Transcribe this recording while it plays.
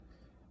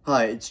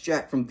Hi, it's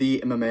Jack from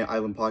the MMA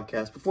Island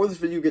Podcast. Before this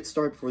video gets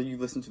started, before you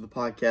listen to the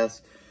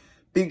podcast,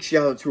 big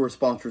shout out to our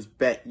sponsors,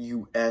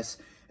 BetUS.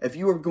 If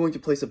you are going to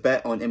place a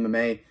bet on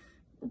MMA,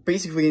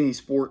 basically any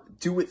sport,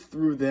 do it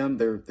through them.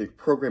 Their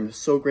program is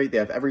so great. They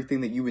have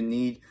everything that you would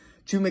need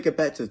to make a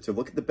bet, to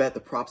look at the bet, the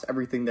props,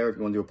 everything there. If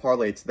you want to do a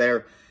parlay, it's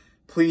there.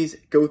 Please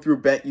go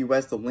through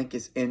BetUS. The link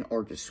is in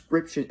our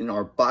description, in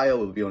our bio.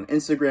 It'll be on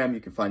Instagram.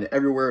 You can find it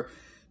everywhere.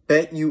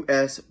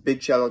 BetUS,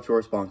 big shout out to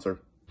our sponsor.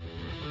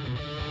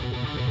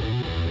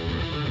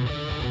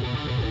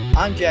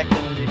 I'm Jack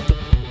Kennedy,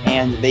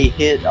 and they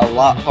hit a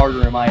lot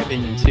harder in my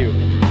opinion too.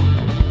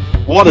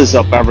 What is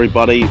up,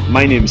 everybody?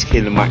 My name is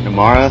Keelan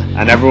McNamara,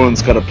 and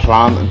everyone's got a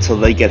plan until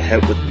they get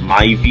hit with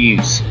my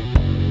views.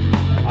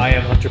 I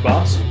am Hunter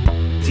Boss.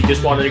 He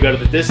just wanted to go to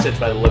the distance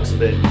by the looks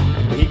of it,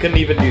 but he couldn't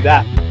even do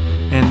that.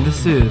 And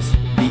this is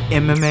the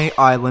MMA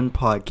Island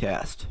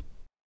Podcast.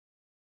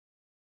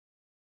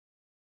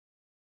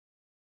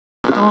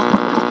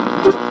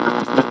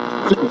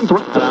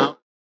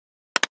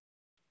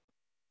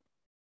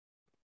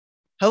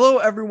 Hello,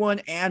 everyone,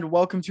 and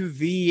welcome to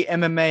the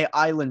MMA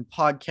Island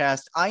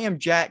Podcast. I am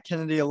Jack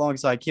Kennedy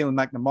alongside Keelan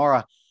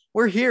McNamara.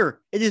 We're here.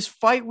 It is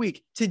fight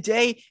week.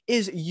 Today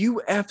is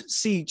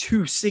UFC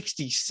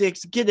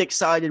 266. Get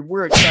excited.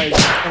 We're excited,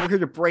 and we're here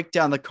to break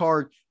down the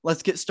card.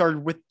 Let's get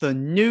started with the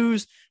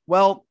news.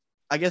 Well,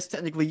 I guess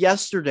technically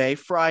yesterday,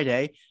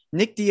 Friday,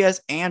 Nick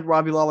Diaz and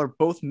Robbie Lawler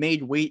both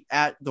made weight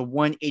at the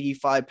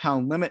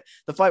 185-pound limit.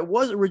 The fight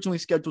was originally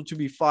scheduled to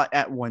be fought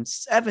at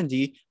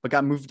 170, but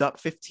got moved up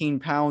 15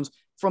 pounds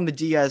from the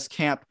Diaz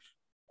camp.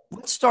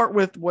 Let's start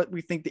with what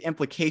we think the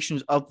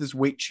implications of this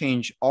weight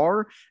change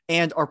are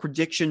and our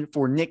prediction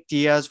for Nick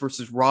Diaz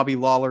versus Robbie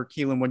Lawler.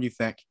 Keelan, what do you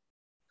think?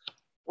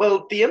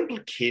 Well, the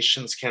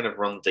implications kind of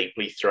run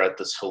deeply throughout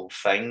this whole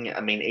thing.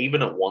 I mean,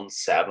 even at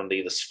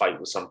 170, this fight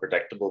was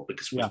unpredictable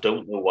because we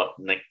don't know what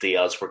Nick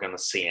Diaz we're going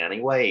to see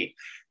anyway.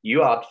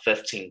 You add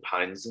 15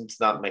 pounds into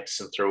that mix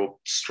and throw it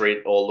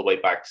straight all the way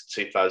back to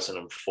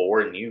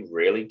 2004, and you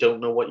really don't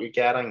know what you're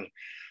getting.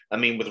 I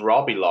mean, with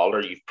Robbie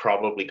Lawler, you've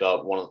probably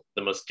got one of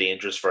the most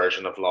dangerous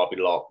version of Robbie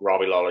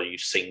Lawler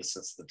you've seen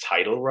since the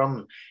title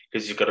run,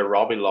 because you've got a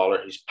Robbie Lawler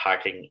who's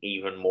packing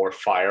even more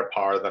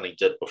firepower than he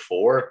did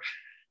before.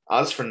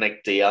 As for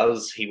Nick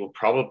Diaz, he will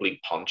probably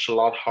punch a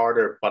lot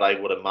harder, but I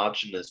would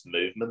imagine his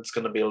movement's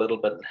going to be a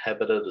little bit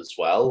inhibited as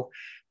well.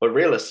 But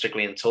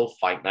realistically, until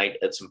fight night,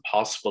 it's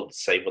impossible to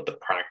say what the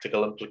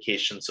practical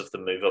implications of the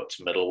move up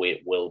to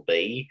middleweight will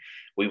be.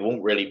 We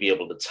won't really be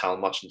able to tell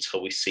much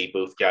until we see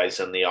both guys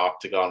in the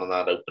octagon and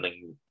that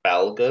opening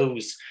bell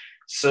goes.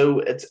 So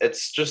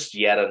it's just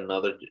yet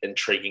another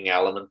intriguing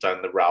element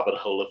down the rabbit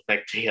hole of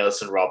Nick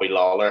Diaz and Robbie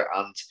Lawler.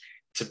 And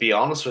to be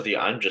honest with you,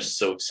 I'm just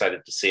so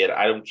excited to see it.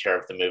 I don't care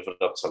if they move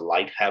it up to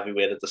light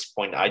heavyweight at this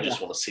point. I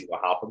just want to see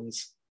what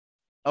happens.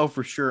 Oh,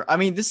 for sure. I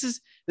mean, this is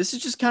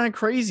just kind of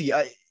crazy.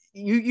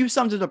 You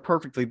summed it up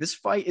perfectly. This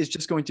fight is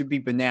just going to be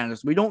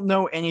bananas. We don't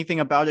know anything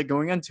about it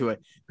going into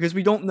it because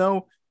we don't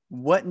know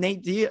what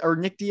Nick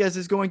Diaz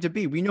is going to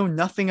be. We know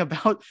nothing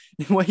about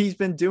what he's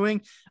been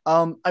doing.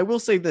 I will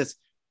say this.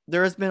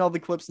 There has been all the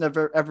clips and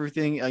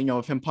everything,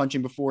 of him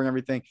punching before and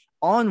everything.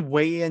 On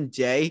weigh-in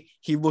day,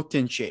 he looked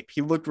in shape.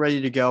 He looked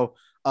ready to go.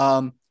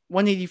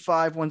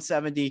 185,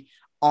 170.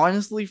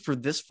 Honestly, for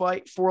this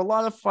fight, for a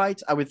lot of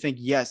fights, I would think,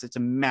 yes, it's a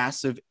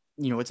massive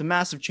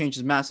change, it's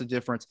a massive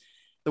difference.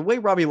 The way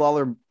Robbie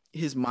Lawler,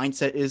 his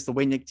mindset is, the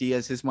way Nick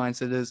Diaz, his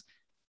mindset is,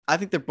 I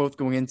think they're both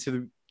going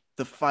into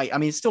the fight. I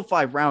mean, it's still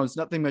 5 rounds.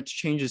 Nothing much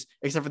changes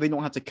except for they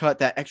don't have to cut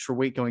that extra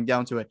weight going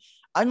down to it.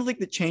 I don't think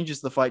that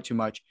changes the fight too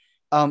much.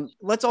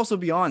 Let's also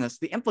be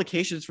honest. The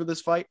implications for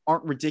this fight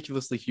aren't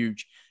ridiculously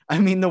huge. I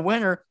mean, the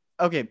winner,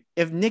 okay,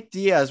 if Nick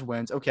Diaz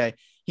wins, okay,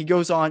 he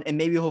goes on and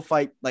maybe he'll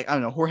fight, like, I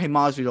don't know, Jorge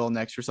Masvidal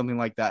next or something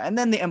like that. And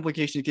then the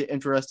implications get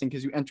interesting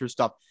because you enter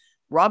stuff.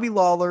 Robbie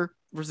Lawler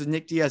versus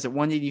Nick Diaz at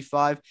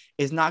 185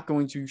 is not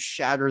going to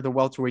shatter the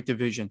welterweight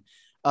division.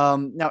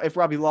 Now, if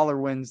Robbie Lawler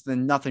wins,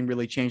 then nothing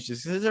really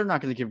changes because they're not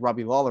going to give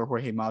Robbie Lawler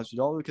Jorge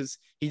Masvidal because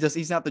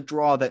he's not the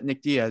draw that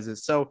Nick Diaz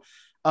is. So,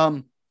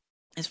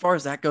 as far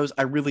as that goes,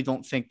 I really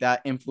don't think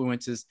that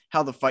influences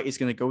how the fight is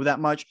going to go that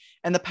much.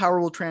 And the power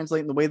will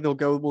translate and the way they'll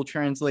go will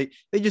translate.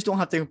 They just don't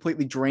have to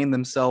completely drain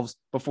themselves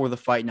before the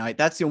fight night.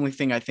 That's the only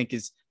thing I think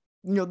is,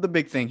 the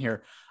big thing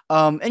here.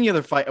 Any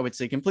other fight, I would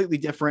say completely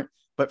different.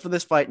 But for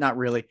this fight, not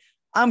really.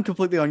 I'm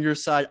completely on your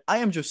side. I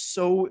am just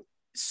so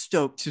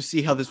stoked to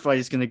see how this fight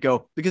is going to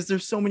go because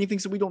there's so many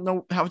things that we don't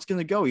know how it's going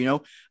to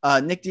go.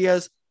 Nick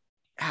Diaz,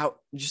 how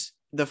just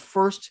the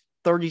first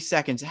 30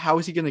 seconds, how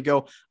is he going to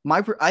go?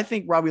 I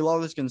think Robbie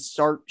Lawler is going to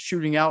start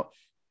shooting out.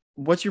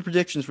 What's your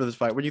predictions for this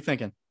fight? What are you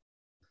thinking?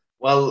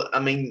 Well,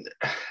 I mean,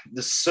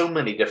 there's so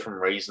many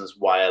different reasons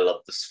why I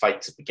love this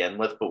fight to begin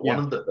with, but one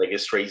of the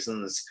biggest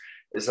reasons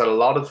is that a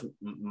lot of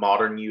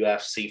modern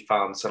UFC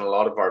fans and a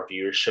lot of our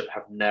viewership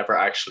have never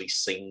actually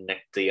seen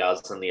Nick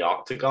Diaz in the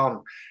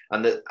octagon.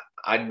 And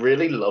I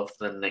really love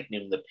the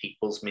nickname the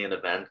People's Main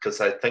Event because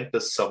I think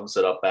this sums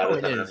it up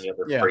better than any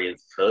other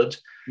phrase could.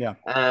 Yeah.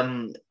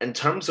 In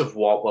terms of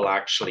what will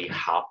actually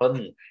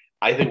happen,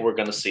 I think we're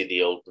going to see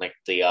the old Nick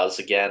Diaz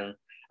again.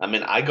 I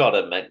mean, I got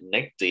to admit,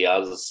 Nick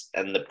Diaz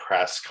in the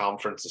press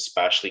conference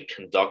especially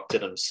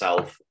conducted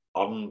himself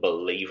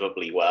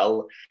unbelievably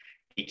well.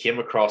 He came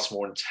across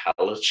more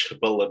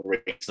intelligible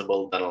and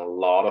reasonable than a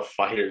lot of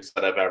fighters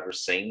that I've ever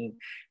seen,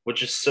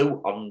 which is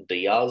so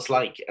un-Diaz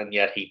like, and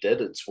yet he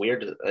did. It's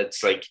weird.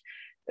 It's like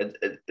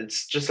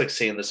it's just like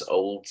seeing this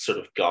old sort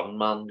of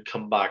gunman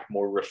come back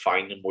more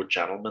refined and more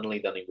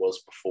gentlemanly than he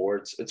was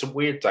before. It's a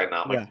weird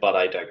dynamic, but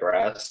I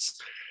digress.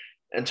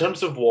 In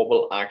terms of what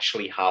will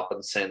actually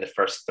happen, say in the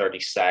first 30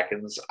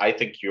 seconds, I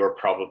think you're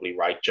probably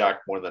right,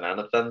 Jack, more than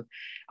anything.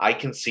 I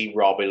can see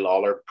Robbie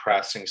Lawler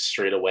pressing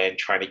straight away and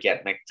trying to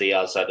get Nick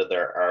Diaz out of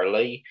there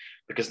early,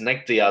 because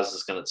Nick Diaz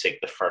is going to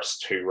take the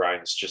first 2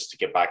 rounds just to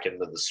get back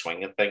into the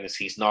swing of things.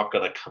 He's not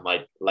going to come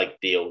out like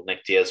the old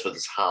Nick Diaz with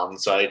his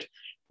hands out,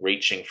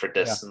 reaching for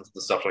distance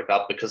and stuff like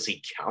that, because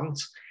he can't.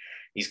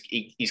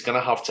 He's going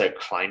to have to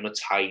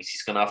acclimatize.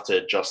 He's going to have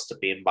to adjust to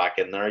being back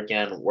in there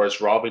again. Whereas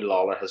Robbie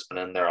Lawler has been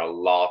in there a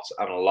lot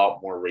and a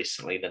lot more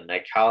recently than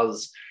Nick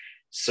has.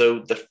 So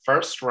the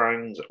first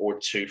round or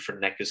 2 for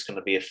Nick is going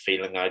to be a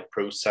feeling out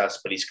process,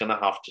 but he's going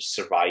to have to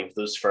survive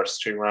those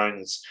first 2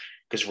 rounds,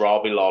 because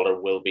Robbie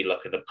Lawler will be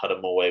looking to put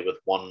him away with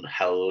one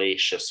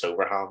hellacious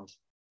overhand.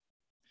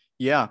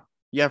 Yeah,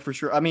 for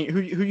sure. I mean,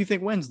 who do you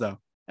think wins though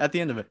at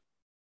the end of it?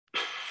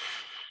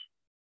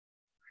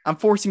 I'm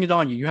forcing it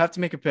on you. You have to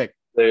make a pick.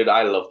 Dude,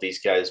 I love these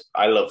guys.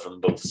 I love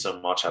them both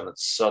so much, and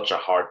it's such a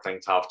hard thing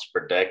to have to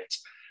predict.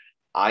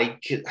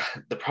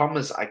 The problem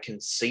is I can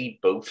see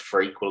both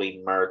for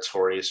equally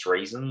meritorious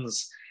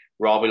reasons.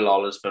 Robbie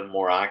Lawler's been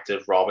more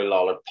active. Robbie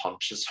Lawler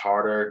punches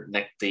harder.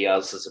 Nick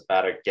Diaz has a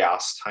better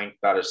gas tank,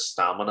 better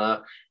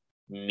stamina,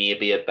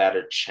 maybe a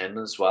better chin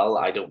as well.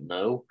 I don't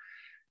know.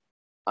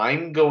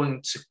 I'm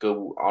going to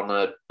go on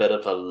a bit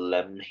of a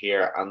limb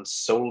here, and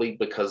solely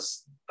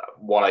because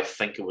what I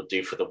think it would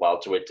do for the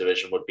welterweight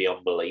division would be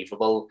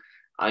unbelievable.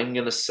 I'm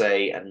going to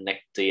say a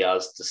Nick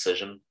Diaz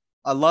decision.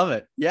 I love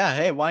it. Yeah.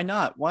 Hey, why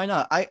not? Why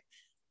not?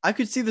 I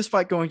could see this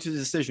fight going to the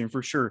decision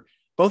for sure.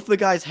 Both of the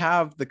guys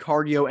have the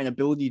cardio and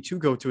ability to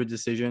go to a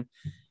decision.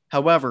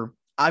 However,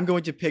 I'm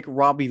going to pick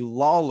Robbie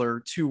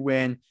Lawler to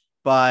win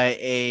by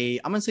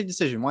I'm going to say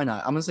decision. Why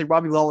not? I'm going to say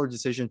Robbie Lawler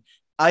decision.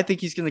 I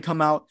think he's going to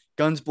come out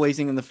guns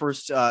blazing in the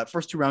first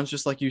 2 rounds,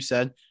 just like you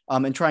said,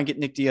 and try and get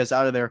Nick Diaz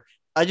out of there.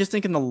 I just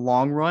think in the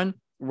long run,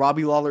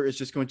 Robbie Lawler is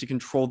just going to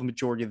control the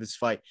majority of this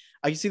fight.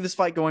 I can see this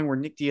fight going where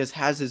Nick Diaz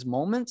has his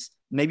moments,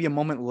 maybe a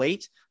moment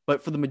late,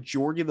 but for the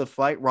majority of the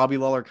fight, Robbie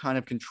Lawler kind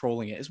of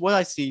controlling it is what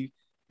I see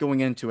going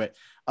into it.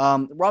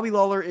 Robbie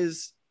Lawler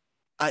is,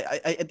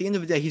 at the end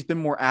of the day, he's been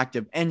more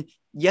active. And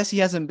yes, he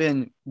hasn't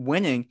been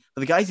winning,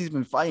 but the guys he's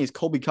been fighting is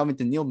Colby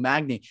Covington, Neil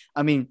Magny.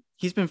 I mean,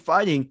 he's been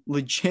fighting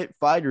legit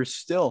fighters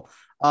still.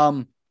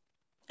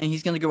 And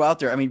he's going to go out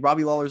there. I mean,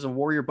 Robbie Lawler's a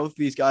warrior. Both of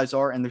these guys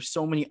are, and there's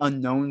so many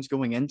unknowns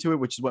going into it,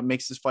 which is what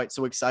makes this fight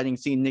so exciting.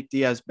 Seeing Nick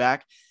Diaz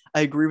back, I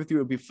agree with you.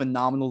 It would be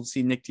phenomenal to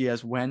see Nick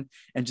Diaz win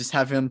and just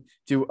have him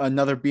do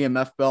another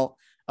BMF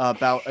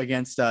bout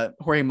against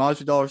Jorge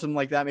Masvidal or something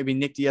like that. Maybe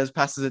Nick Diaz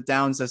passes it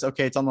down and says,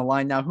 okay, it's on the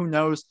line now. Who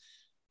knows?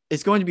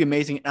 It's going to be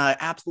amazing. And I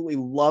absolutely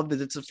love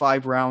that it's a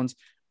 5 rounds.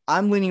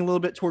 I'm leaning a little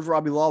bit towards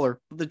Robbie Lawler.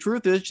 But the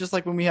truth is, just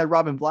like when we had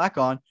Robin Black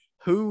on,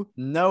 who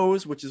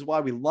knows, which is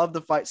why we love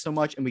the fight so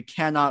much and we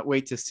cannot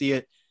wait to see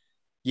it.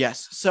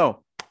 Yes.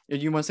 So, do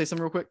you want to say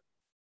something real quick?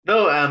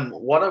 No,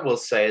 what I will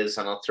say is,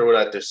 and I'll throw it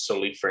out there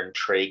solely for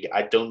intrigue,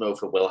 I don't know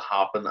if it will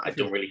happen. I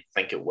don't really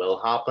think it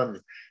will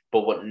happen.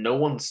 But what no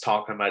one's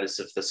talking about is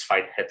if this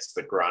fight hits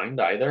the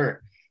ground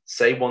either.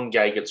 Say one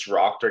guy gets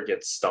rocked or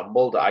gets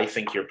stumbled, I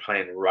think you're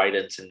playing right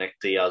into Nick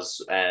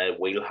Diaz's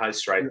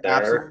wheelhouse right there.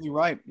 Absolutely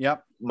right.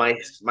 Yep. My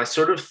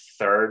sort of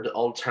third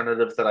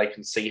alternative that I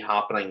can see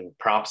happening,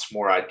 perhaps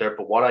more out there,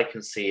 but what I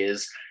can see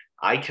is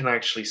I can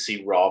actually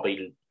see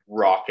Robbie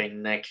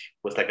rocking Nick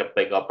with like a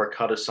big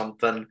uppercut or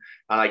something, and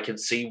I can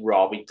see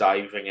Robbie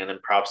diving in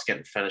and perhaps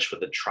getting finished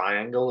with a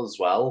triangle as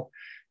well,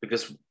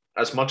 because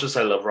as much as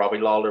I love Robbie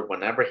Lawler,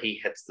 whenever he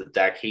hits the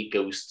deck, he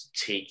goes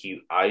to take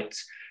you out.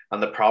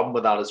 And the problem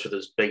with that is with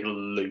those big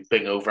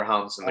looping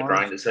overhands in the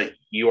ground, is that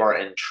you are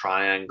in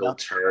triangle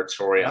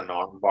territory and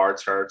armbar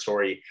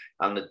territory,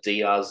 and the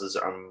Diaz's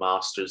are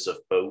masters of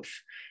both.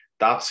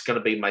 That's going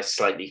to be my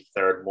slightly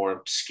third, more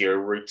obscure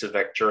route to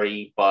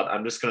victory, but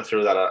I'm just going to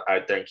throw that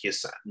out there in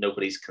case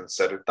nobody's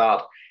considered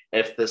that.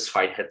 If this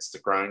fight hits the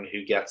ground,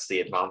 who gets the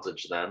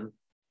advantage then?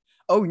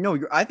 Oh, no,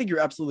 I think you're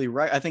absolutely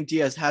right. I think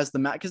Diaz has the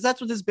match because that's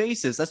what his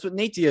base is. That's what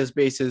Nate Diaz's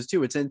base is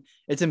too. It's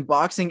in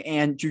boxing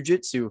and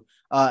jiu-jitsu.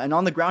 And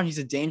on the ground, he's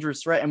a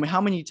dangerous threat. And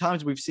how many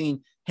times we've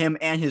seen him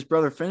and his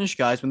brother finish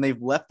guys when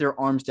they've left their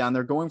arms down,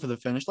 they're going for the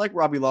finish like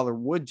Robbie Lawler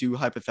would do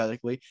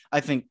hypothetically. I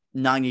think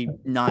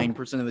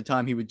 99% of the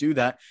time he would do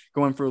that,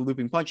 going for a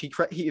looping punch.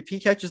 If he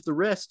catches the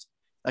wrist,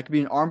 that could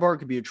be an armbar, it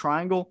could be a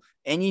triangle,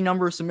 any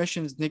number of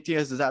submissions. Nick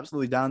Diaz is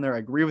absolutely down there. I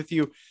agree with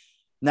you.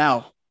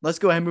 Now, Let's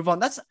go ahead and move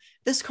on.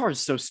 This card is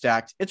so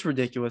stacked. It's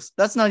ridiculous.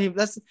 That's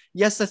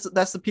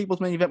the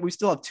people's main event. We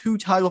still have 2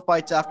 title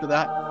fights after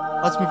that.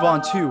 Let's move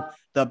on to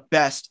the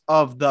best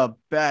of the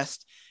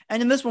best.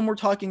 And in this one, we're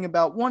talking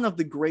about one of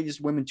the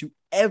greatest women to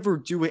ever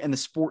do it in the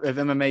sport of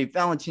MMA,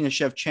 Valentina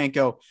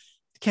Shevchenko.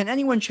 Can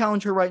anyone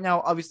challenge her right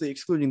now? Obviously,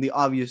 excluding the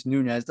obvious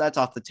Nunes. That's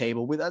off the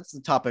table. That's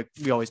the topic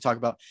we always talk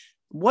about.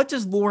 What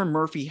does Lauren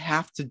Murphy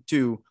have to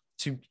do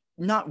to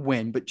not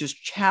win, but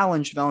just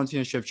challenge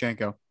Valentina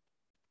Shevchenko?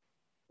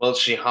 Well,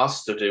 she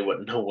has to do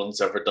what no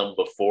one's ever done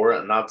before,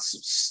 and that's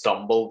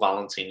stumble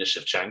Valentina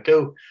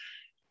Shevchenko.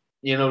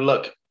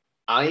 Look,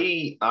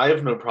 I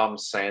have no problem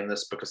saying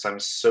this because I'm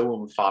so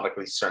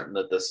emphatically certain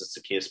that this is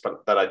the case,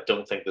 but that I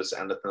don't think there's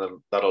anything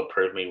that'll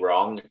prove me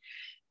wrong.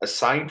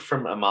 Aside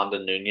from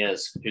Amanda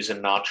Nunes, who's a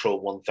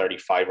natural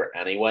 135er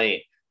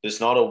anyway, there's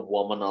not a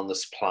woman on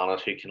this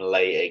planet who can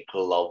lay a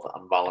glove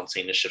on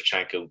Valentina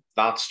Shevchenko.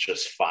 That's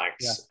just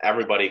facts. Yeah.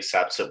 Everybody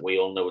accepts it. We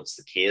all know it's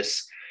the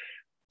case.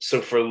 So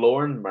for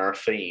Lauren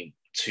Murphy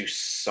to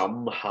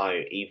somehow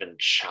even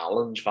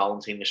challenge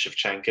Valentina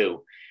Shevchenko,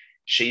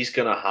 she's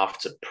going to have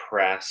to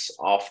press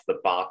off the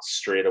bat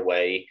straight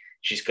away.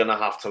 She's going to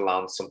have to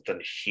land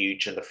something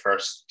huge in the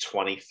first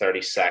 20,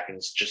 30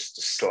 seconds just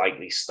to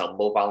slightly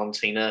stumble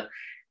Valentina.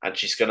 And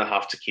she's going to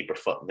have to keep her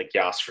foot on the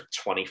gas for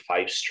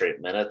 25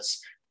 straight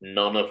minutes,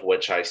 none of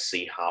which I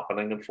see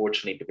happening,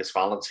 unfortunately, because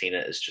Valentina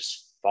is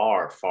just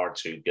far, far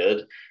too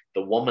good.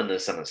 The woman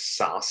is an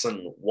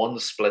assassin. 1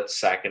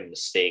 split-second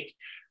mistake,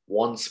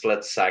 1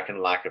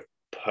 split-second lack of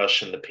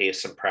push in the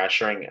pace and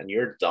pressuring, and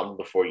you're done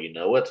before you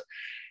know it.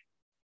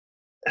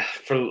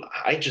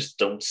 I just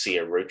don't see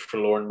a route for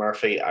Lauren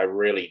Murphy. I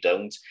really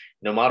don't.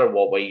 No matter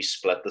what way you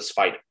split this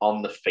fight,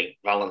 on the feet,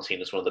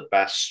 Valentina is one of the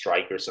best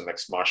strikers in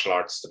mixed martial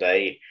arts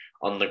today.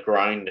 On the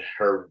ground,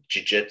 her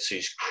jiu-jitsu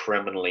is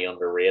criminally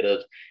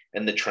underrated.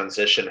 In the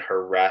transition,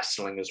 her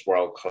wrestling is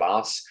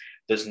world-class.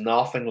 There's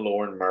nothing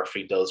Lauren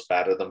Murphy does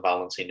better than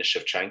Valentina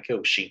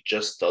Shevchenko. She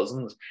just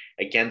doesn't.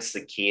 Against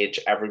the cage,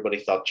 everybody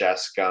thought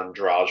Jessica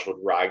Andrade would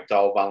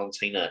ragdoll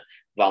Valentina.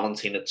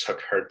 Valentina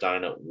took her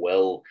down at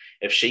will.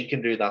 If she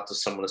can do that to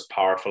someone as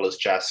powerful as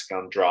Jessica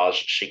Andrade,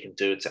 she can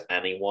do it to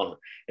anyone.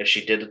 If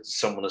she did it to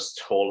someone as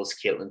tall as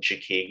Caitlin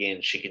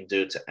Chukagian, she can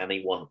do it to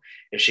anyone.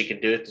 If she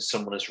can do it to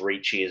someone as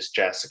reachy as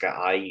Jessica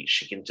Ai,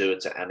 she can do it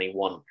to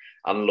anyone.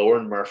 And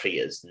Lauren Murphy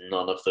is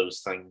none of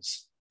those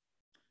things.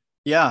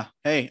 Yeah,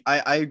 hey,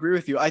 I agree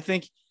with you. I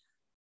think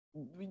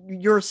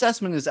your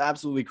assessment is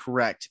absolutely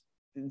correct.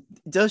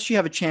 Does she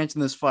have a chance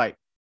in this fight?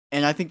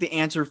 And I think the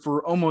answer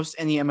for almost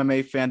any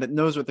MMA fan that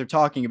knows what they're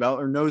talking about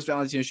or knows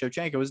Valentina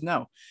Shevchenko is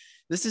no.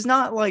 This is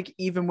not like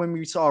even when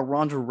we saw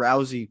Ronda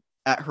Rousey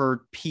at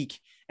her peak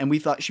and we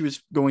thought she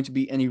was going to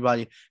beat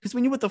anybody because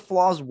we knew what the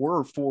flaws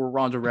were for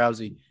Ronda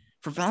Rousey.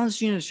 For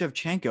Valentina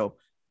Shevchenko,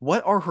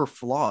 what are her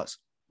flaws?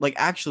 Like,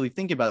 actually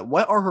think about it.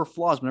 What are her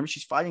flaws whenever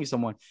she's fighting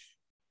someone?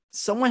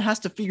 Someone has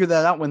to figure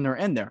that out when they're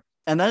in there.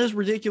 And that is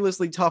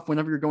ridiculously tough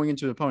whenever you're going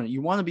into an opponent.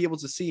 You want to be able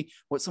to see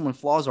what someone's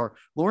flaws are.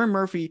 Lauren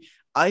Murphy,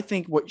 I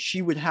think what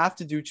she would have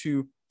to do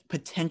to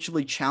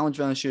potentially challenge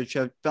Valentina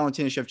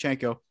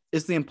Shevchenko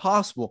is the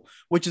impossible,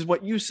 which is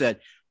what you said.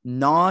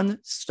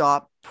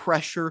 Non-stop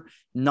pressure,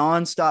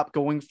 non-stop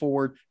going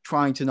forward,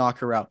 trying to knock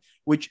her out,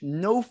 which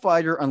no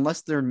fighter,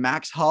 unless they're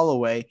Max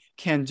Holloway,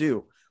 can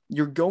do.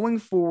 You're going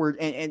forward,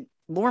 and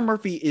Lauren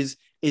Murphy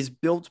is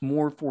built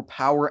more for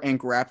power and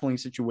grappling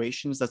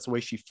situations. That's the way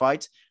she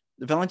fights.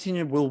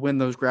 Valentina will win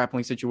those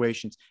grappling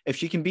situations. If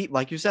she can beat,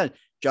 like you said,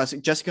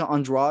 Jessica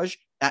Andrade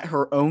at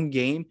her own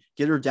game,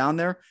 get her down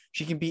there,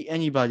 she can beat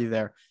anybody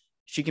there.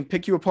 She can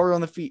pick you apart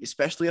on the feet,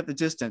 especially at the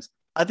distance.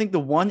 I think the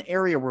one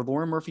area where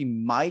Lauren Murphy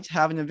might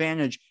have an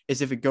advantage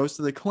is if it goes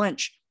to the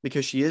clinch,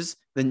 because she is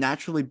the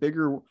naturally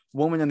bigger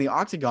woman in the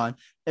octagon.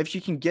 If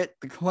she can get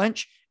the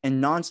clinch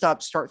and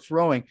nonstop start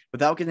throwing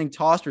without getting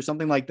tossed or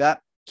something like that,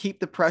 keep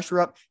the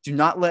pressure up, do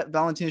not let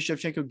Valentina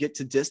Shevchenko get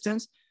to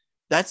distance.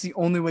 That's the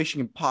only way she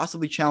can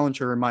possibly challenge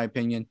her, in my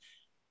opinion.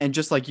 And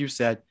just like you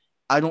said,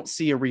 I don't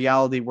see a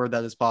reality where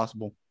that is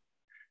possible.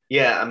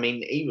 Yeah,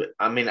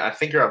 I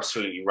think you're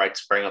absolutely right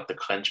to bring up the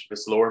clinch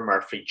because Lauren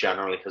Murphy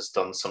generally has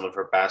done some of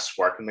her best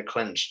work in the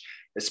clinch,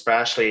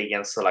 especially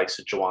against the likes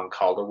of Joanne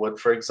Calderwood,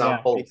 for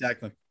example. Yeah,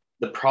 exactly.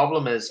 The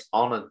problem is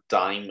on a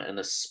dime in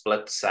a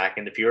split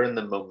second, if you're in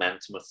the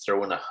momentum of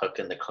throwing a hook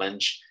in the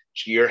clinch,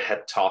 you're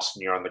head tossed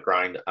and you're on the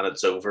ground and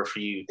it's over for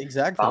you.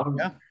 Exactly.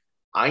 Yeah.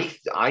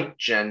 I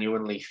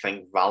genuinely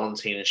think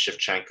Valentina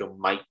Shevchenko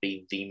might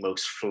be the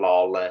most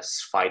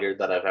flawless fighter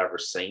that I've ever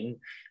seen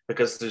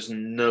because there's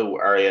no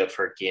area of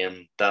her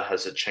game that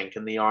has a chink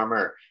in the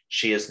armor.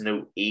 She has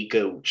no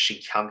ego.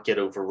 She can't get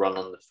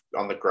overrun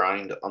on the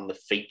ground. On the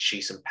feet,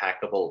 she's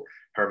impeccable.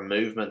 Her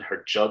movement,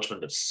 her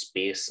judgment of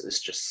space is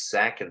just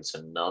second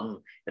to none.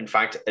 In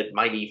fact, it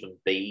might even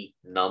be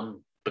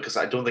none because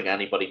I don't think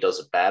anybody does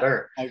it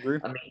better. I agree.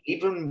 I mean,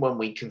 even when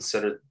we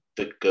consider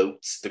the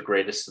GOATs, the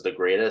greatest of the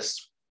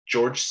greatest,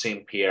 George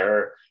St.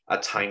 Pierre,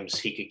 at times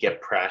he could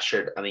get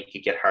pressured and he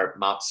could get hurt.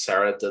 Matt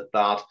Serra did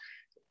that.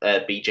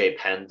 BJ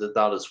Penn did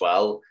that as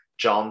well.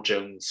 John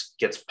Jones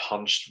gets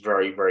punched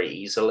very, very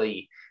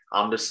easily.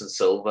 Anderson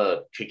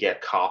Silva could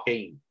get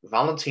cocky.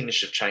 Valentina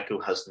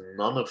Shevchenko has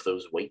none of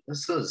those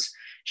weaknesses.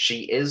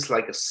 She is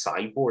like a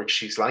cyborg.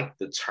 She's like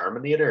the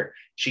Terminator.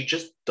 She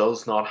just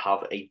does not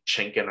have a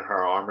chink in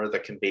her armor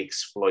that can be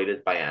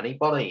exploited by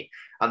anybody.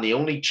 And the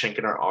only chink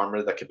in her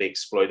armor that could be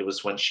exploited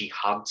was when she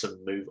had to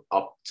move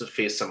up to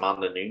face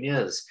Amanda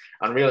Nunes.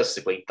 And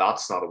realistically,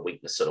 that's not a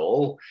weakness at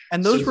all.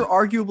 And those were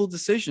arguable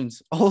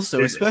decisions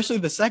also, especially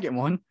the second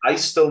one. I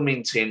still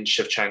maintain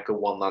Shevchenko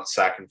won that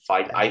second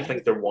fight. I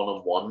think they're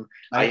 1-1.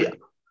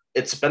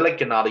 It's a bit like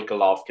Gennady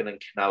Golovkin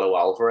and Canelo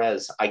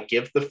Alvarez. I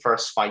give the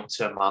first fight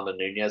to Amanda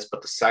Nunes,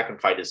 but the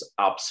second fight is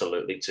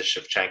absolutely to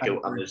Shevchenko,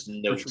 and there's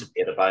no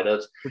debate about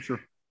it. For sure.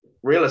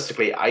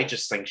 Realistically, I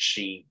just think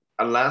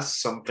unless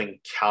something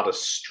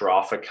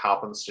catastrophic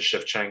happens to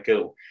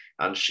Shevchenko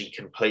and she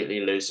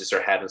completely loses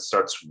her head and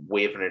starts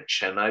waving her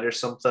chin out or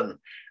something,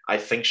 I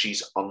think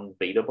she's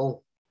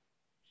unbeatable.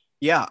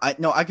 Yeah,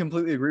 I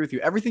completely agree with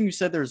you. Everything you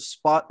said there is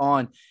spot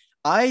on.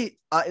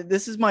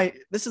 This is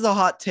a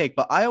hot take,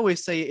 but I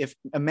always say if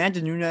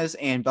Amanda Nunes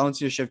and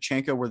Valentina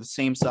Shevchenko were the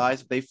same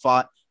size, if they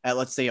fought at,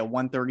 let's say, a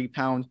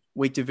 130-pound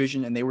weight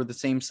division and they were the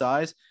same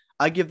size,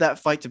 I give that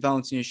fight to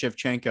Valentina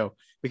Shevchenko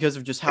because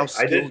of just how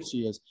skilled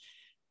she is.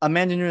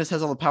 Amanda Nunes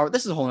has all the power.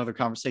 This is a whole other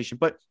conversation,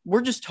 but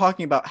we're just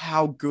talking about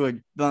how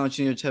good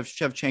Valentina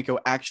Shevchenko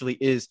actually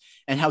is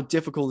and how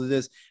difficult it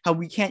is, how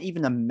we can't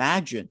even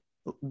imagine.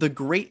 The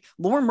great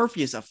Lauren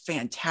Murphy is a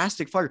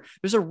fantastic fighter.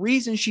 There's a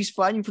reason she's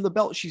fighting for the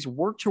belt. She's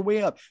worked her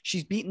way up.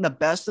 She's beaten the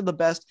best of the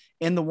best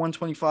in the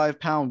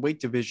 125-pound weight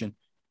division.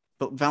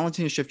 But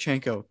Valentina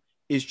Shevchenko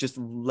is just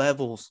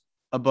levels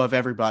above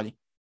everybody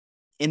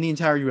in the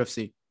entire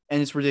UFC.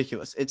 And it's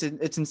ridiculous.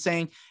 It's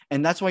insane.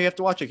 And that's why you have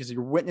to watch it, because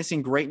you're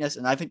witnessing greatness.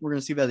 And I think we're going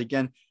to see that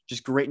again.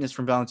 Just greatness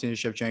from Valentina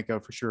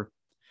Shevchenko for sure.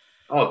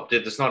 Oh,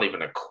 dude, there's not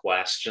even a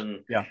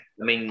question. Yeah.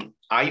 I mean,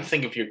 I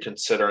think if you're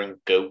considering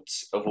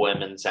GOATs of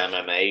women's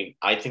MMA,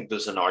 I think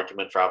there's an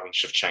argument for having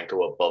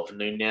Shevchenko above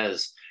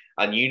Nunes.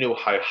 And you know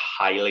how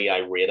highly I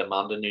rate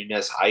Amanda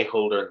Nunes. I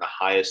hold her in the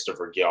highest of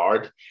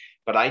regard.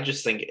 But I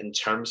just think in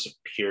terms of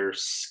pure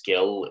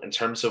skill, in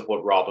terms of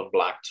what Robin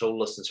Black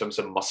told us, in terms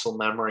of muscle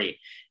memory,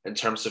 in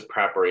terms of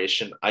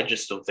preparation, I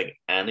just don't think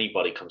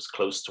anybody comes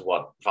close to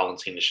what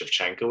Valentina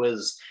Shevchenko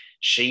is.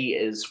 She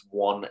is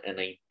 1 in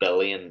a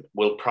billion.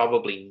 We'll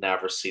probably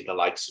never see the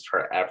likes of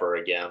her ever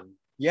again.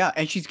 Yeah,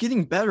 and she's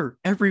getting better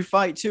every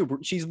fight too.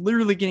 She's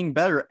literally getting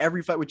better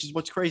every fight, which is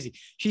what's crazy.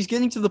 She's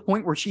getting to the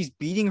point where she's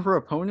beating her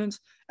opponents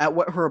at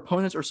what her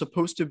opponents are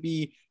supposed to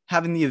be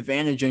having the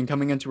advantage in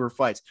coming into her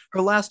fights.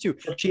 Her last two,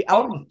 she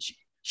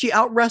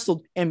out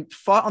wrestled and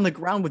fought on the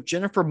ground with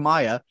Jennifer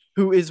Maia,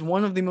 who is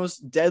one of the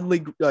most deadly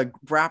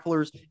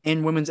grapplers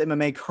in women's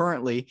MMA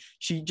currently.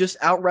 She just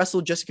out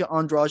wrestled Jessica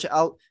Andrade,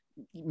 out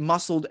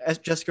muscled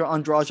Jessica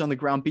Andrade on the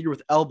ground, beat her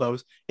with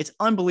elbows. It's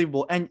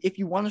unbelievable. And if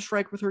you want to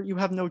strike with her, you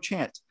have no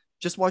chance.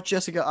 Just watch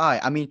Jessica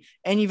I mean,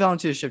 any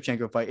Valentina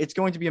Shevchenko fight, it's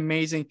going to be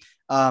amazing.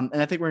 And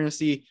I think we're going to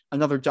see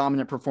another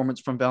dominant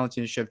performance from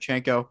Valentina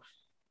Shevchenko.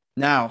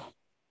 Now,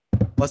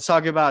 let's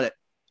talk about it.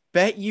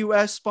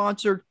 BetUS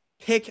sponsored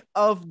pick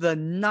of the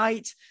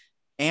night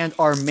and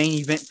our main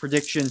event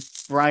prediction,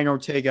 Brian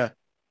Ortega,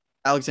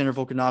 Alexander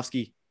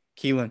Volkanovski.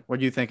 Keelan, what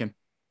are you thinking?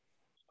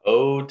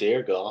 Oh,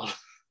 dear God.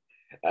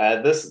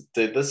 This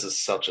is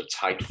such a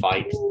tight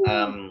fight.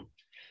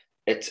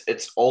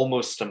 It's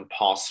almost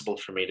impossible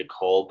for me to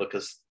call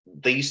because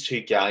these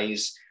two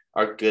guys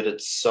are good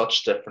at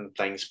such different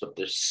things, but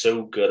they're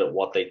so good at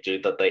what they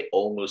do that they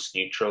almost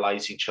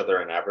neutralize each other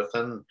and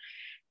everything.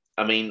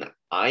 I mean,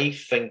 I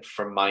think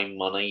for my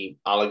money,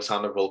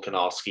 Alexander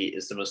Volkanovski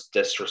is the most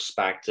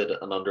disrespected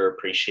and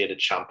underappreciated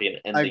champion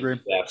in the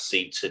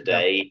UFC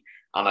today.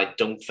 Yeah. And I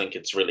don't think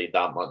it's really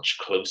that much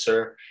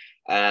closer.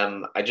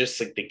 I just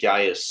think the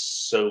guy is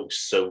so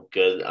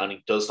good, and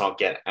he does not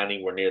get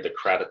anywhere near the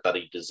credit that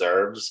he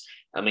deserves.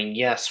 I mean,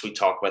 yes, we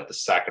talk about the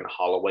second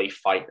Holloway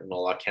fight and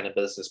all that kind of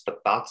business, but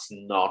that's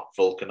not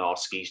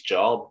Volkanovski's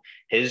job.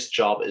 His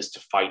job is to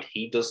fight.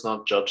 He does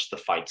not judge the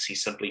fights. He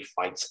simply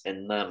fights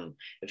in them.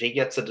 If he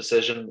gets a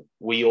decision,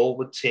 we all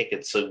would take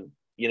it. So,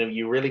 you know,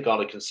 you really got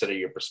to consider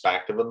your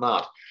perspective on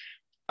that.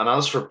 And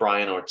as for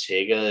Brian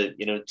Ortega,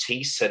 you know,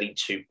 T-City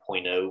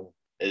 2.0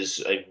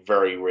 is a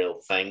very real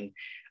thing.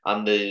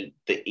 And the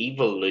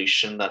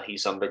evolution that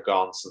he's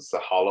undergone since the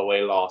Holloway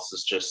loss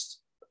is just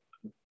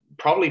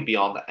probably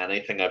beyond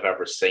anything I've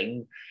ever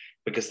seen,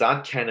 because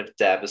that kind of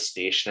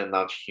devastation and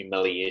that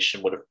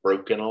humiliation would have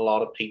broken a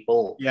lot of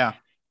people. Yeah.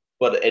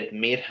 But it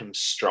made him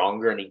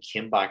stronger, and he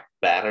came back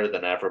better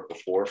than ever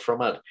before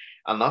from it.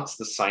 And that's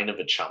the sign of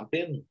a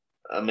champion.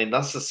 I mean,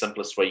 that's the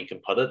simplest way you can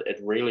put it. It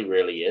really,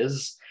 really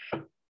is.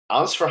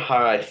 As for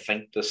how I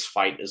think this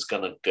fight is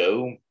going to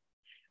go,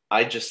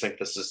 I just think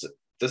this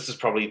is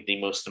probably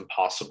the most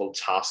impossible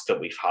task that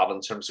we've had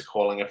in terms of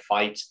calling a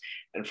fight.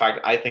 In fact,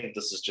 I think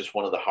this is just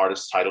one of the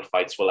hardest title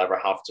fights we'll ever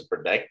have to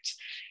predict.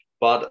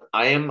 But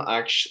I am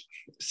actually,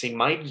 see,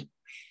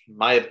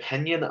 my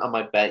opinion and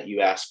my Bet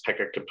US pick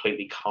are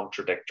completely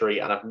contradictory,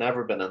 and I've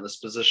never been in this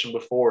position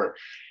before.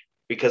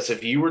 Because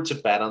if you were to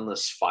bet on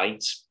this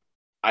fight,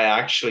 I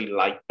actually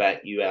like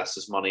Bet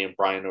US's money on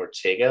Brian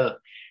Ortega.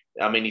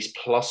 I mean, he's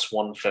plus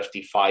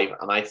 155,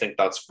 and I think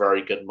that's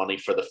very good money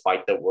for the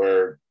fight that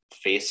we're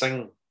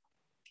facing.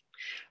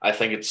 I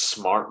think it's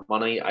smart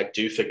money. I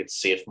do think it's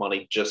safe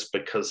money just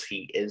because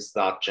he is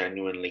that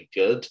genuinely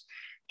good.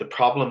 The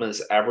problem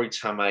is every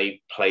time I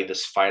play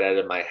this fight out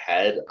of my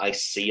head, I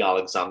see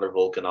Alexander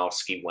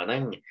Volkanovski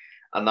winning,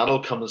 and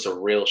that'll come as a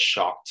real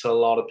shock to a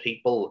lot of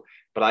people.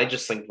 But I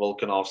just think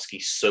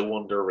Volkanovski's so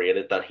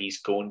underrated that he's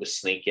going to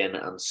sneak in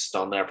and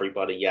stun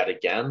everybody yet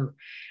again.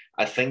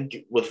 I think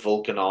with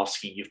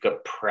Volkanovski, you've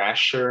got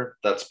pressure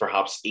that's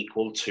perhaps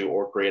equal to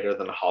or greater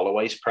than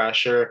Holloway's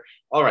pressure.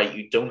 All right,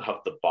 you don't have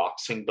the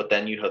boxing, but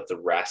then you have the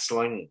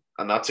wrestling,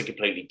 and that's a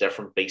completely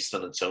different beast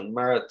on its own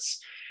merits.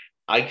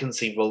 I can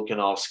see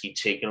Volkanovski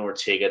taking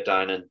Ortega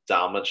down and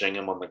damaging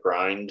him on the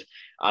ground.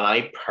 And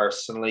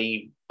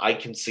I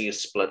can see a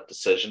split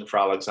decision for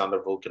Alexander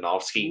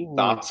Volkanovski. Ooh.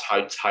 That's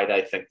how tight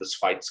I think this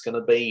fight's going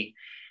to be.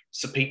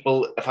 So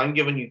people, if I'm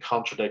giving you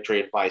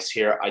contradictory advice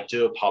here, I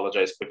do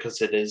apologize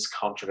because it is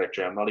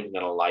contradictory. I'm not even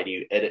going to lie to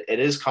you. It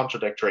is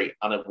contradictory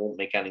and it won't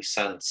make any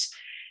sense.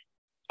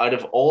 Out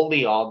of all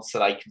the odds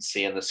that I can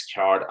see in this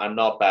card, I'm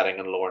not betting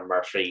on Lauren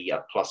Murphy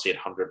at plus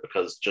 800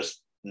 because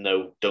just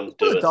no, don't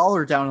do it.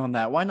 $1 down on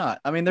that. Why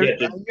not? I mean, you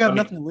have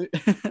nothing to lose.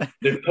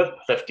 They've put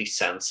 50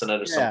 cents in it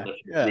or something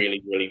if you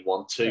really, really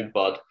want to. Yeah.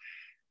 But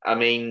I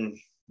mean,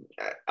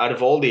 out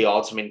of all the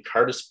odds, I mean,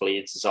 Curtis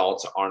Blades'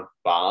 odds aren't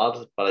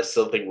bad, but I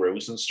still think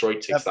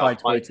Rosenstruik takes that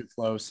fight. Way too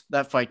close.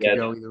 That fight could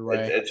go either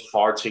way. It's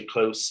far too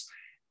close.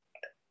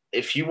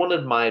 If you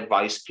wanted my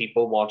advice,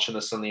 people watching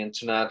this on the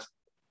internet,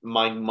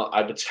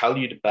 I would tell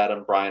you to bet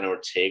on Brian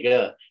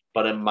Ortega,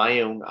 but in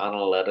my own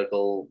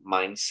analytical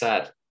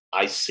mindset,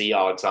 I see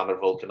Alexander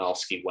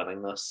Volkanovski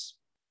winning this.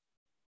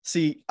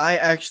 See, I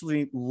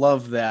actually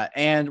love that.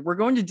 And we're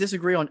going to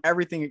disagree on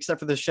everything except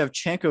for the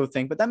Shevchenko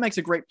thing, but that makes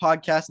a great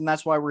podcast, and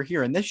that's why we're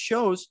here. And this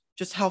shows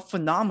just how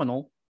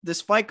phenomenal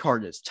this fight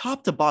card is,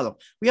 top to bottom.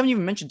 We haven't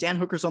even mentioned Dan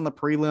Hooker's on the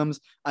prelims.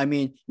 I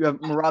mean, you have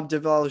Merab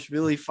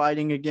Dvalishvili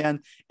fighting again.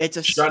 It's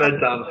a shout out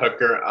Dan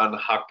Hooker and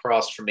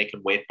Hakprost for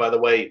making weight, by the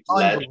way.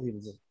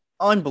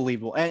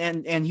 Unbelievable.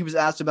 And he was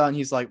asked about it, and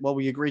he's like, well,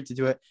 we agreed to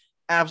do it.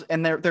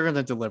 And they're going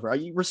to deliver.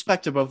 I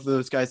respect to both of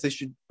those guys. They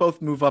should both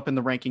move up in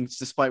the rankings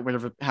despite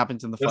whatever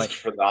happens in the fight.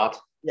 For that.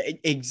 Yeah,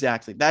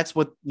 exactly. That's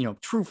what,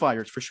 true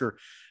fighters for sure.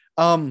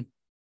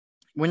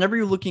 Whenever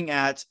you're looking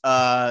at,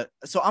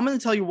 so I'm going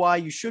to tell you why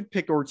you should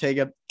pick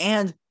Ortega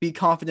and be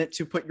confident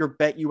to put your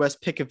Bet US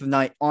pick of the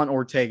night on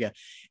Ortega.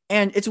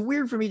 And it's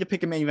weird for me to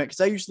pick a main event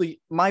because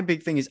my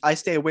big thing is I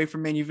stay away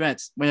from main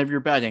events whenever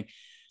you're betting.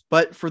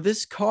 But for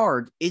this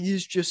card, it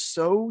is just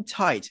so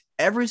tight.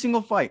 Every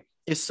single fight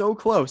is so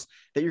close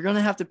that you're going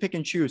to have to pick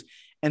and choose.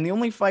 And the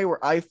only fight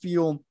where I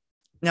feel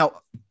now,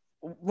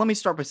 let me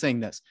start by saying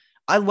this.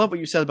 I love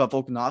what you said about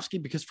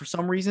Volkanovski because for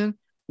some reason,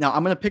 now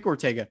I'm going to pick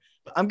Ortega,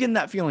 but I'm getting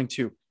that feeling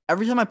too.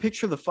 Every time I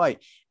picture the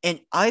fight, and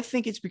I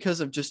think it's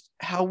because of just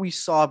how we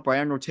saw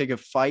Brian Ortega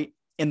fight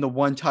in the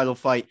one title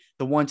fight,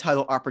 the one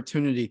title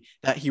opportunity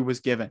that he was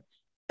given.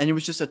 And it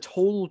was just a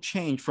total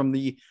change from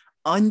the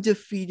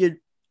undefeated,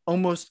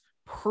 almost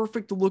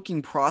perfect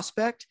looking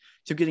prospect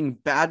to getting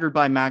battered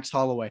by Max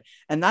Holloway.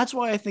 And that's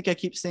why I think I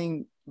keep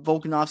saying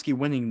Volkanovski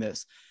winning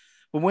this.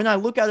 But when I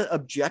look at it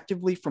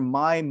objectively from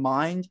my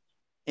mind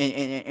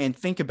and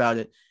think about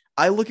it,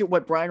 I look at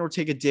what Brian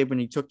Ortega did when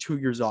he took 2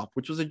 years off,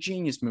 which was a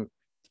genius move.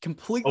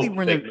 Completely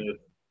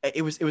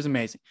it was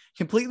amazing.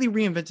 Completely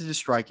reinvented his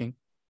striking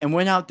and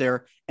went out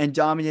there and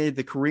dominated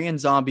the Korean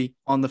Zombie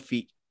on the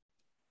feet.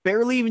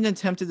 Barely even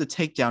attempted a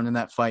takedown in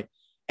that fight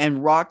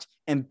and rocked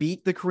and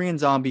beat the Korean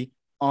Zombie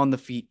on the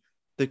feet.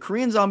 The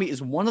Korean Zombie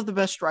is one of the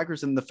best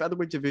strikers in the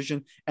featherweight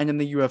division and in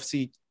the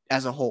UFC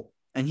as a whole.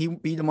 And he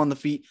beat him on the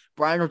feet.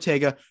 Brian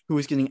Ortega, who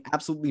was getting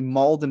absolutely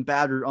mauled and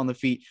battered on the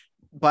feet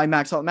by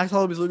Max Holloway. Max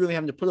Holloway was literally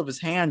having to put up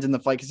his hands in the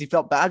fight because he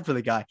felt bad for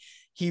the guy.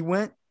 He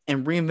went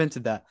and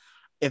reinvented that.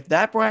 If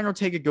that Brian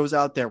Ortega goes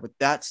out there with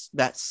that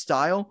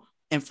style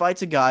and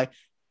fights a guy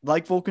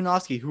like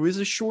Volkanovski, who is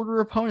a shorter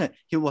opponent,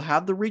 he will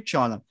have the reach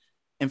on him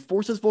and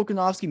forces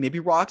Volkanovski, maybe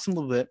rocks him a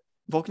little bit.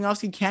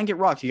 Volkanovski can get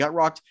rocked. He got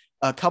rocked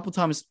a couple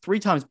times, 3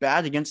 times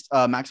bad against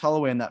Max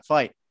Holloway in that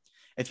fight.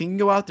 If he can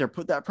go out there,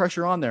 put that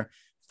pressure on there,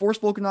 force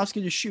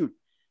Volkanovski to shoot,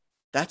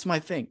 that's my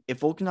thing. If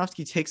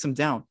Volkanovski takes him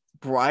down,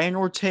 Brian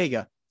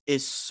Ortega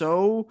is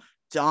so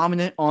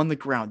dominant on the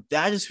ground.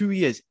 That is who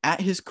he is. At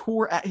his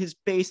core, at his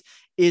base,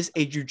 is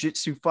a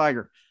jiu-jitsu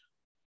fighter.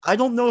 I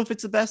don't know if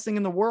it's the best thing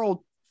in the world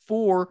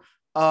for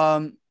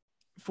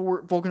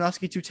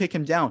Volkanovski to take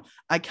him down.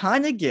 I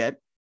kind of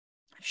get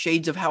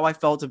shades of how I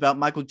felt about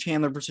Michael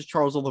Chandler versus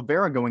Charles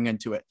Oliveira going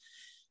into it.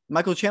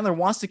 Michael Chandler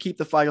wants to keep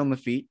the fight on the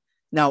feet.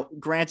 Now,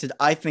 granted,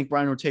 I think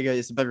Brian Ortega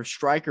is a better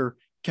striker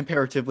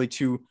comparatively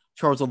to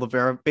Charles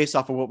Oliveira based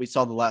off of what we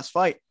saw the last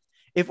fight.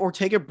 If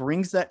Ortega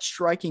brings that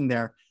striking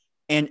there,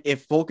 and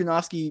if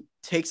Volkanovski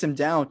takes him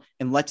down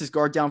and lets his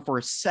guard down for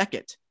a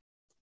second,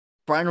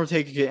 Brian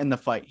Ortega can end the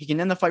fight. He can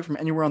end the fight from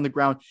anywhere on the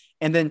ground.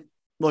 And then,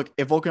 look,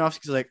 if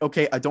Volkanovski's like,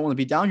 okay, I don't want to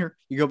be down here,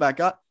 you go back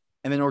up,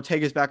 and then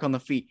Ortega's back on the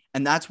feet.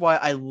 And that's why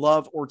I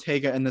love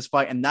Ortega in this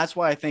fight. And that's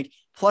why I think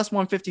plus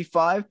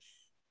 155,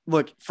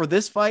 look, for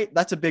this fight,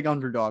 that's a big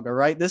underdog, all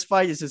right? This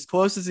fight is as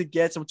close as it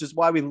gets, which is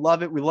why we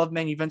love it. We love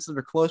main events that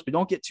are close, but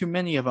don't get too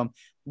many of them.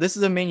 This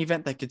is a main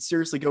event that could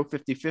seriously go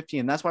 50-50,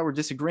 and that's why we're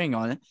disagreeing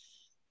on it.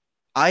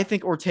 I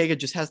think Ortega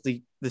just has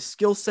the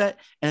skill set,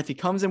 and if he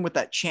comes in with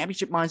that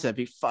championship mindset, if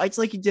he fights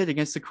like he did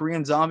against the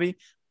Korean Zombie,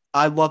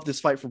 I love this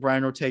fight for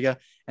Brian Ortega,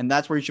 and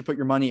that's where you should put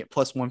your money at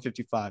plus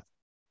 155.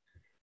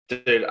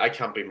 Dude, I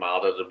can't be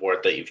mad at the word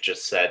that you've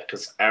just said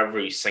because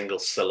every single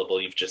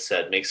syllable you've just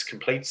said makes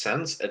complete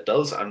sense. It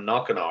does. I'm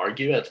not going to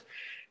argue it.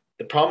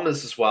 The problem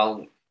is as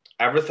well,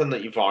 everything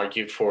that you've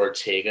argued for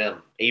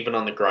Ortega, even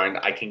on the ground,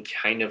 I can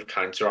kind of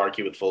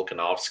counter-argue with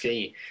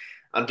Volkanovski.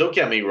 And don't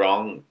get me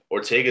wrong,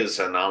 Ortega's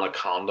an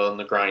anaconda on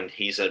the ground.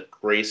 He's a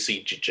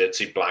Gracie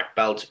Jiu-Jitsu black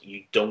belt.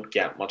 You don't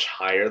get much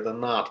higher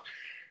than that.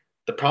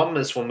 The problem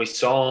is when we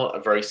saw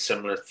a very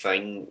similar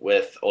thing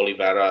with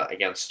Oliveira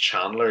against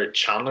Chandler,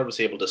 Chandler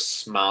was able to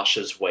smash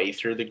his way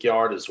through the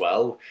guard as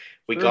well.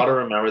 We got to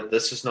remember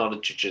this is not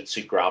a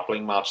jiu-jitsu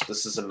grappling match.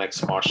 This is a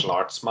mixed martial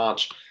arts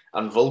match.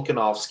 And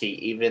Volkanovski,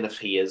 even if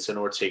he is in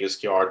Ortega's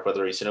guard,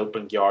 whether he's an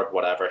open guard,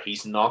 whatever,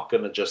 he's not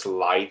going to just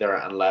lie there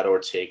and let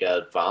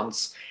Ortega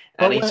advance.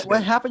 But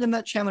what happened in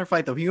that Chandler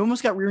fight, though? He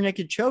almost got rear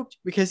naked choked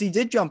because he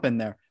did jump in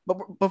there.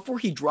 But before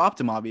he dropped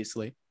him,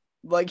 obviously.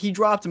 Like, he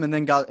dropped him and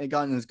then got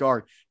in his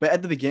guard. But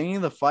at the beginning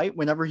of the fight,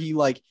 whenever he,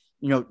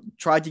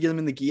 tried to get him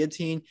in the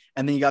guillotine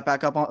and then he got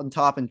back up on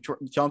top and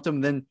jumped him,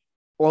 and then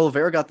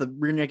Oliveira got the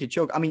rear naked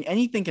choke. I mean,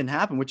 anything can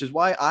happen, which is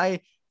why I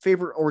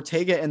favor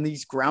Ortega in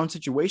these ground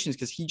situations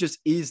because he just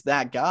is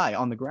that guy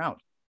on the ground.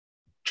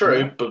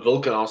 True, but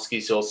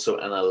Volkanovski's also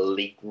an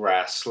elite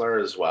wrestler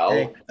as well.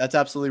 Hey, that's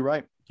absolutely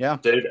right. Yeah.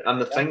 Dude,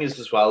 and the thing is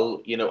as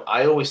well,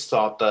 I always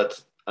thought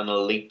that an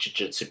elite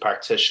jiu-jitsu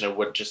practitioner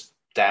would just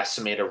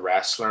decimate a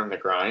wrestler on the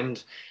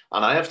ground.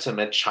 And I have to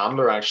admit,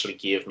 Chandler actually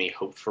gave me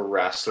hope for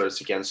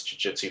wrestlers against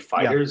jiu-jitsu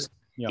fighters.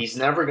 Yeah. He's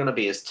never going to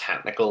be as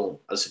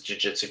technical as a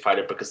jiu-jitsu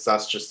fighter because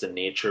that's just the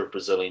nature of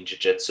Brazilian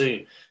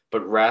jiu-jitsu.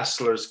 But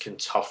wrestlers can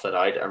tough it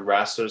out and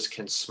wrestlers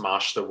can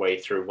smash their way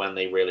through when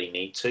they really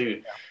need to.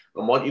 Yeah.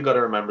 And what you got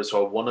to remember as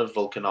well, one of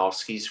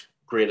Volkanovski's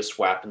greatest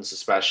weapons,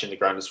 especially in the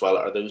ground as well,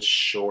 are those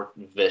short,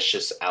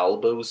 vicious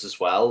elbows as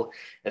well.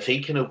 If he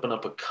can open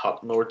up a cut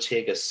in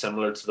Ortega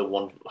similar to the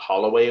one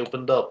Holloway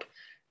opened up,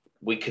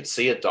 we could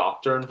see a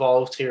doctor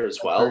involved here as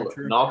well.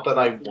 Not that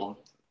I want,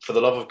 for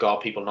the love of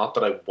God, people, not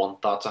that I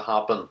want that to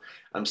happen.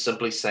 I'm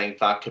simply saying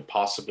that could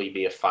possibly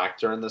be a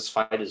factor in this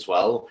fight as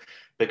well.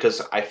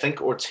 Because I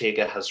think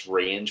Ortega has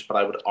range, but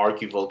I would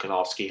argue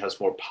Volkanovski has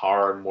more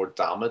power and more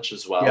damage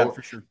as well. Yeah,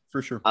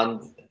 for sure.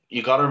 And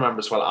you got to remember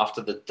as well,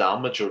 after the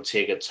damage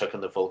Ortega took in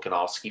the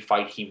Volkanovski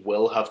fight, he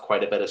will have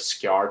quite a bit of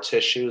scar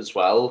tissue as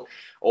well.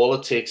 All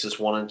it takes is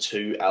 1 and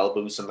 2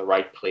 elbows in the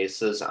right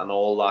places, and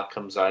all that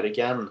comes out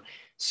again.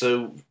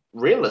 So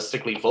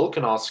realistically,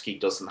 Volkanovski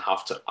doesn't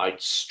have to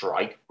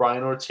outstrike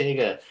Brian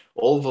Ortega.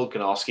 All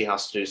Volkanovski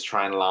has to do is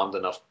try and land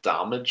enough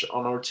damage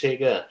on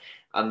Ortega.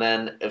 And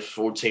then if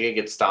Ortega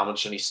gets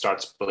damaged and he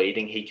starts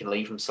bleeding, he can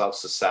leave himself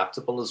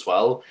susceptible as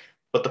well.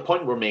 But the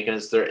point we're making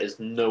is there is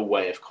no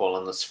way of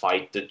calling this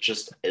fight. There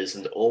just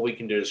isn't. All we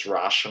can do is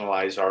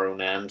rationalize our own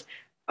end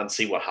and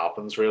see what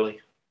happens,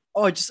 really.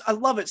 Oh, I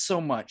love it so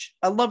much.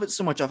 I love it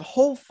so much. A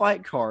whole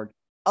fight card,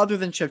 other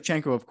than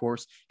Shevchenko, of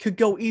course, could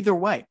go either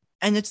way.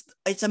 And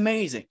it's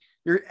amazing.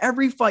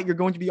 Every fight, you're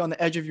going to be on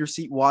the edge of your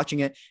seat watching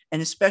it,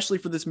 and especially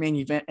for this main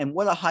event. And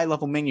what a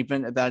high-level main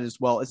event of that as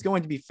well. It's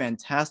going to be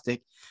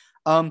fantastic.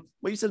 What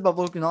you said about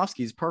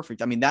Volkanovski is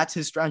perfect. I mean, that's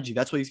his strategy.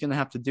 That's what he's going to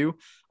have to do.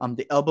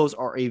 The elbows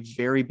are a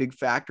very big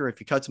factor. If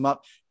he cuts him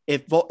up,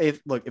 if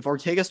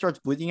Ortega starts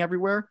bleeding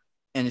everywhere,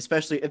 and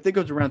especially if they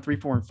go to round 3,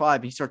 4, and 5,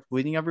 and he starts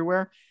bleeding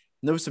everywhere,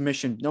 no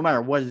submission, no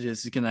matter what it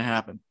is going to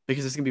happen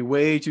because it's going to be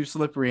way too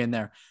slippery in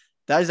there.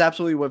 That is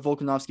absolutely what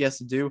Volkanovski has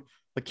to do.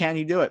 But can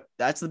he do it?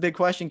 That's the big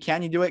question.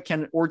 Can he do it?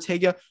 Can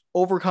Ortega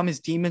overcome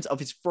his demons of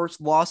his first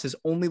loss, his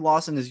only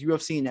loss in his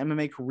UFC and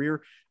MMA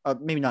career?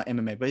 Maybe not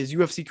MMA, but his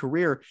UFC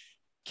career.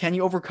 Can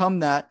he overcome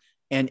that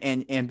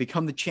and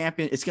become the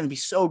champion? It's going to be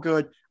so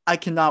good. I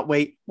cannot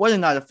wait. What a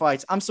night of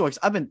fights. I'm so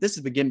excited. This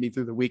has been getting me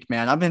through the week,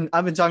 man. I've been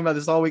talking about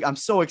this all week. I'm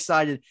so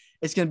excited.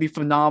 It's going to be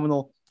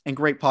phenomenal and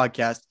great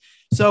podcast.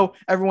 So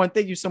everyone,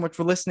 thank you so much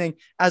for listening.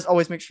 As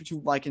always, make sure to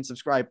like and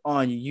subscribe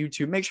on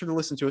YouTube. Make sure to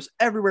listen to us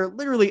everywhere,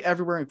 literally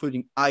everywhere,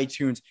 including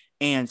iTunes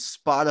and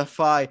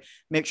Spotify.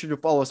 Make sure to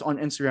follow us on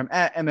Instagram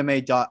at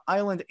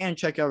mma.island and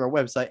check out our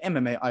website,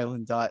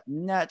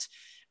 mmaisland.net.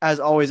 As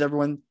always,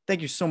 everyone,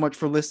 thank you so much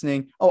for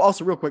listening. Oh,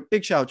 also real quick,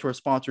 big shout out to our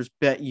sponsors,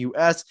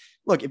 BetUS.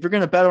 Look, if you're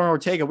going to bet on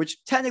Ortega,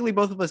 which technically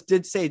both of us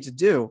did say to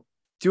do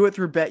it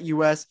through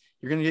BetUS.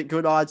 You're going to get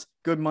good odds,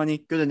 good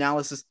money, good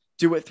analysis.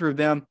 Do it through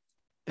them.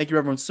 Thank you,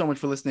 everyone, so much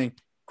for listening.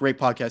 Great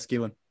podcast,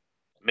 Keelan.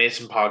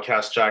 Amazing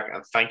podcast, Jack.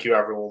 And thank you,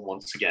 everyone,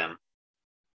 once again.